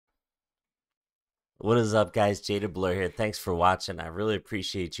What is up, guys? Jaded Blur here. Thanks for watching. I really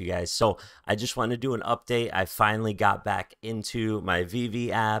appreciate you guys. So, I just want to do an update. I finally got back into my VeVe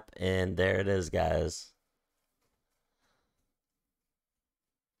app, and there it is, guys.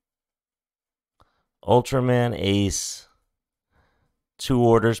 Ultraman Ace. 2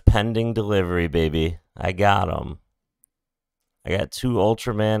 orders pending delivery, baby. I got them. I got 2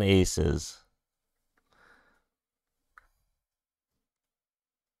 Ultraman Aces.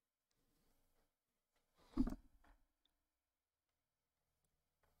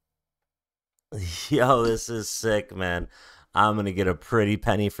 Yo, this is sick, man. I'm going to get a pretty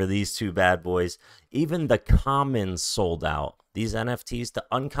penny for these two bad boys. Even the commons sold out. These NFTs, the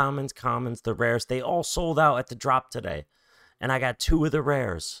uncommons, commons, the rares, they all sold out at the drop today. And I got 2 of the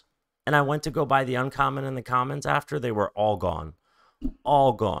rares. And I went to go buy the uncommon and the commons after. They were all gone.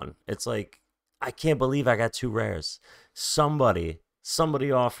 All gone. It's like, I can't believe I got 2 rares. Somebody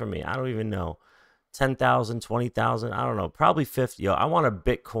offer me, I don't even know, 10,000, 20,000, I don't know, probably 50. Yo, I want a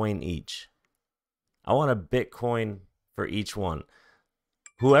Bitcoin each. I want a Bitcoin for each one.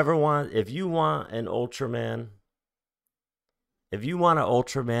 Whoever wants, if you want an Ultraman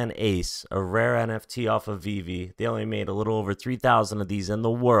Ace, a rare NFT off of VeVe, they only made a little over 3,000 of these in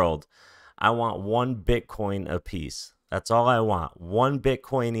the world. I want 1 Bitcoin a piece. That's all I want. 1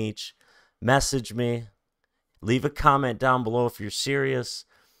 Bitcoin each. Message me. Leave a comment down below if you're serious.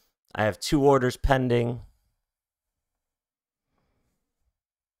 I have 2 orders pending.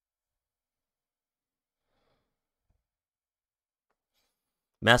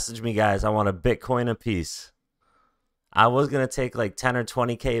 Message me, guys. I want a Bitcoin a piece. I was going to take like 10 or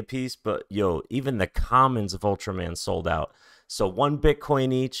 20K a piece, but yo, even the commons of Ultraman sold out. So 1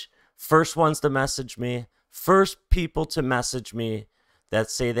 Bitcoin each. First ones to message me. First people to message me that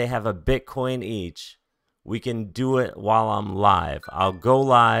say they have a Bitcoin each. We can do it while I'm live. I'll go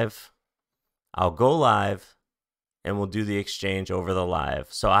live. And we'll do the exchange over the live.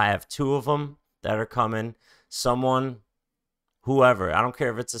 So I have 2 of them that are coming. Someone, whoever, I don't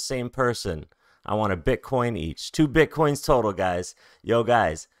care if it's the same person. I want a Bitcoin each. 2 Bitcoins total, guys. Yo,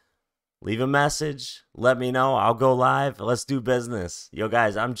 guys, leave a message. Let me know. I'll go live. Let's do business. Yo,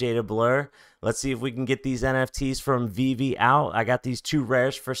 guys, I'm Jaded Blur. Let's see if we can get these NFTs from VeVe out. I got these 2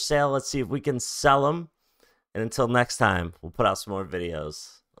 rares for sale. Let's see if we can sell them. And until next time, we'll put out some more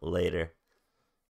videos. Later.